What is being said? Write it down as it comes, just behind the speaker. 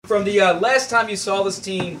from the last time you saw this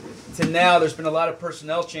team to now, there's been a lot of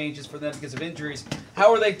personnel changes for them because of injuries.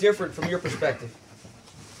 How are they different from your perspective?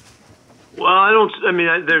 Well,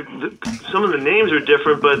 some of the names are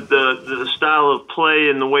different, but the style of play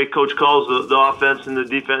and the way Coach calls the offense and the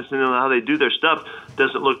defense and how they do their stuff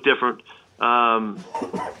doesn't look different.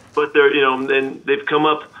 But they're, and they've come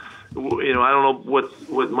up. I don't know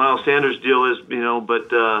what Miles Sanders' deal is, but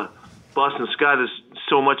Boston Scott is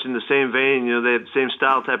so much in the same vein. They have the same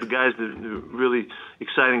style type of guys, that are really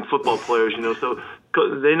exciting football players. So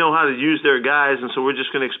they know how to use their guys, and so we're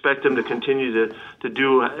just going to expect them to continue to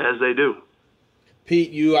do as they do.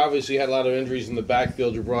 Pete, you obviously had a lot of injuries in the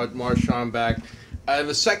backfield. You brought Marshawn back. In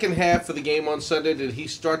the second half of the game on Sunday, did he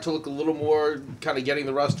start to look a little more, kind of getting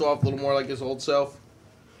the rust off, a little more like his old self?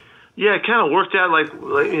 Yeah, it kind of worked out like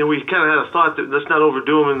we kind of had a thought that let's not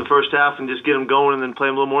overdo him in the first half and just get him going and then play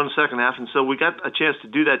him a little more in the second half. And so we got a chance to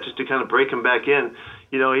do that just to kind of break him back in.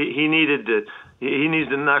 He needs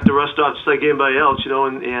to knock the rust off just like anybody else.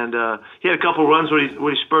 And he had a couple runs where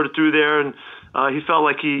he spurted through there, and he felt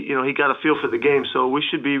like he got a feel for the game. So we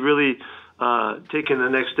should be really taking the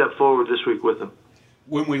next step forward this week with him.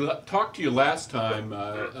 When we talked to you last time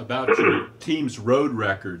about your team's road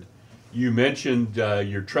record, you mentioned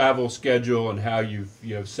your travel schedule and how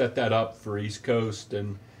you've set that up for East Coast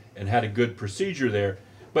and had a good procedure there.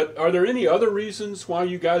 But are there any other reasons why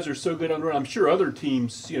you guys are so good on the road? I'm sure other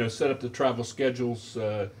teams set up the travel schedules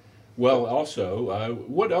well also.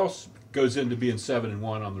 What else goes into being 7-1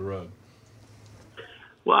 on the road?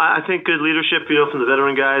 Well, I think good leadership, from the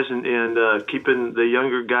veteran guys and keeping the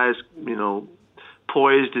younger guys,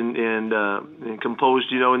 poised and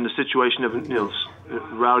composed, in the situation of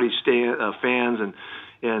rowdy fans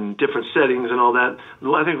and different settings and all that.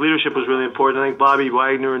 I think leadership was really important. I think Bobby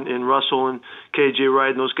Wagner and Russell and KJ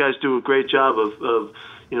Wright and those guys do a great job of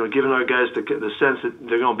giving our guys the sense that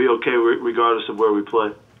they're going to be okay regardless of where we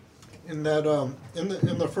play. In that in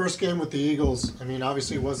the first game with the Eagles,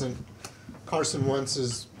 obviously it wasn't Carson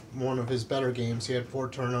Wentz's one of his better games. He had 4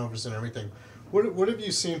 turnovers and everything. What have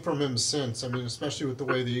you seen from him since? Especially with the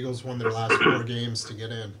way the Eagles won their last 4 games to get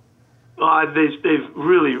in. They've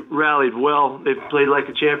really rallied well. They've played like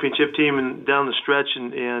a championship team and down the stretch,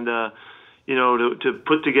 and to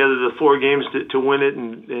put together the 4 games to win it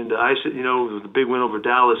and to ice it, with the big win over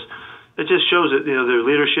Dallas. It just shows that their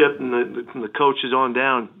leadership and the coaches on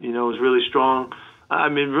down, is really strong.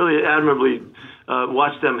 Really admirably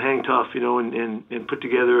watched them hang tough, and put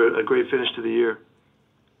together a great finish to the year.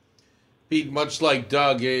 Pete, much like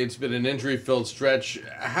Doug, it's been an injury-filled stretch.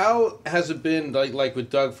 How has it been, like with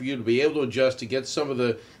Doug, for you to be able to adjust, to get some of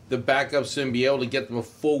the backups in, be able to get them a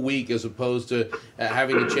full week as opposed to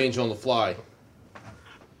having to change on the fly?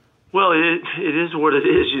 Well, it is what it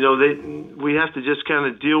is. We have to just kind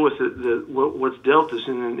of deal with what's dealt us,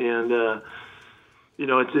 and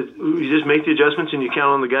you just make the adjustments and you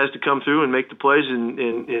count on the guys to come through and make the plays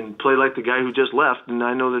and play like the guy who just left. And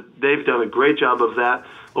I know that they've done a great job of that,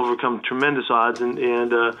 overcome tremendous odds, and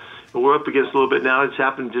we're up against a little bit now. It's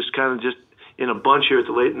happened just in a bunch here at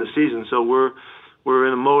the late in the season. So we're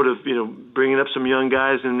in a mode of bringing up some young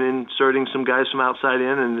guys and inserting some guys from outside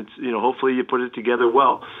in, and it's hopefully you put it together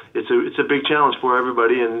well. It's a big challenge for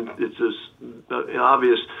everybody, and it's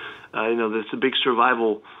obvious. It's a big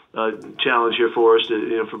survival challenge here for us,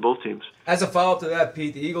 for both teams. As a follow-up to that,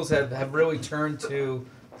 Pete, the Eagles have really turned to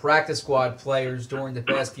practice squad players during the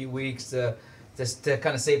past few weeks to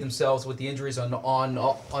kind of save themselves with the injuries on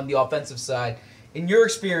the offensive side. In your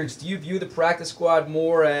experience, do you view the practice squad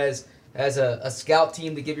more as a scout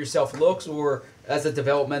team to give yourself looks, or as a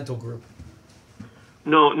developmental group?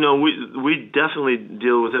 No, we definitely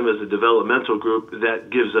deal with them as a developmental group that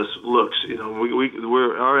gives us looks.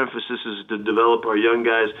 Our emphasis is to develop our young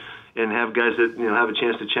guys and have guys that have a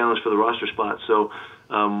chance to challenge for the roster spot. So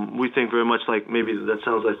we think very much like maybe that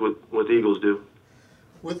sounds like what the Eagles do.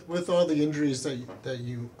 With all the injuries that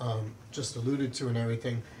you just alluded to and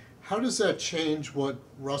everything, how does that change what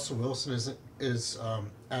Russell Wilson is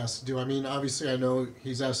asked to do? Obviously I know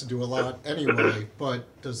he's asked to do a lot anyway, but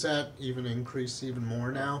does that even increase even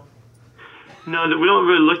more now? No, we don't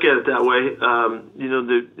really look at it that way.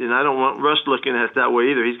 And I don't want Russ looking at it that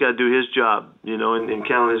way either. He's got to do his job, and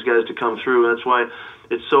count on his guys to come through. And that's why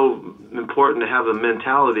it's so important to have a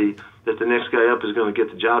mentality that the next guy up is going to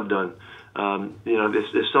get the job done.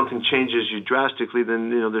 If something changes you drastically,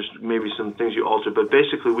 then there's maybe some things you alter. But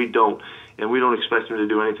basically, we don't, and we don't expect him to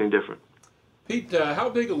do anything different. Pete, how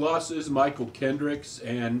big a loss is Michael Kendricks,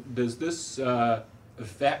 and does this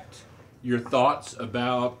affect your thoughts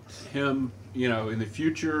about him? In the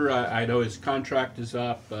future, I know his contract is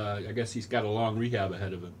up. I guess he's got a long rehab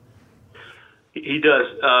ahead of him. He does.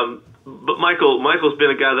 But Michael's been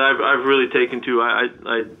a guy that I've really taken to.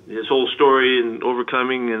 His whole story and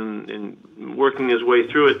overcoming and working his way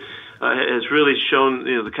through it has really shown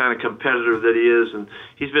the kind of competitor that he is, and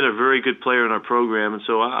he's been a very good player in our program. And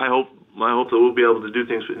so I hope that we'll be able to do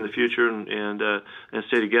things in the future and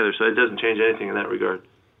stay together. So it doesn't change anything in that regard.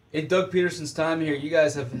 In Doug Peterson's time here, you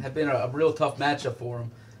guys have been a real tough matchup for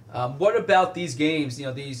him. What about these games?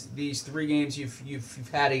 These 3 games you've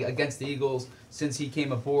had against the Eagles since he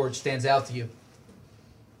came aboard stands out to you?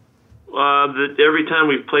 Every time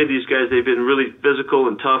we've played these guys, they've been really physical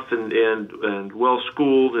and tough and well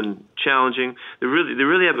schooled and challenging. They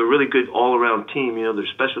really have a really good all around team. Their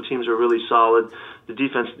special teams are really solid. The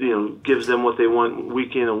defense gives them what they want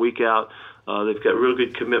week in and week out. They've got real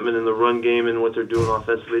good commitment in the run game and what they're doing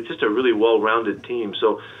offensively. It's just a really well-rounded team.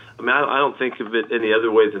 So, I mean, I don't think of it any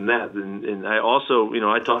other way than that. And I also,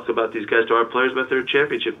 I talk about these guys to our players about their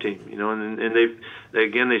championship team, and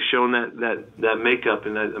they've shown that makeup,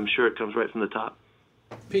 and I'm sure it comes right from the top.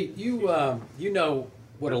 Pete, you know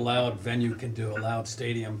what a loud venue can do, a loud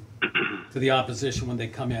stadium to the opposition when they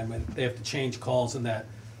come in, when they have to change calls and that.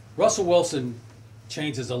 Russell Wilson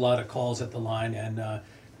changes a lot of calls at the line, and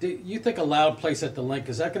do you think a loud place at the Link,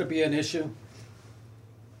 is that going to be an issue?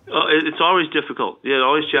 It's always difficult. Yeah, it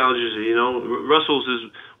always challenges you. Russell's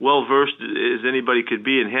as well versed as anybody could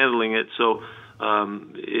be in handling it. So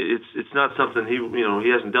it's not something he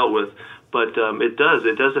hasn't dealt with. But it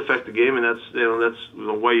does affect the game, and that's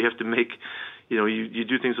why you have to make you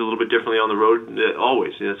do things a little bit differently on the road.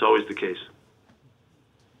 Always, that's always the case.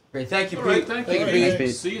 Great, thank you, All Pete. right, thank you,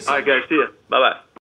 Pete. See you soon. All right, guys, see ya. Bye bye.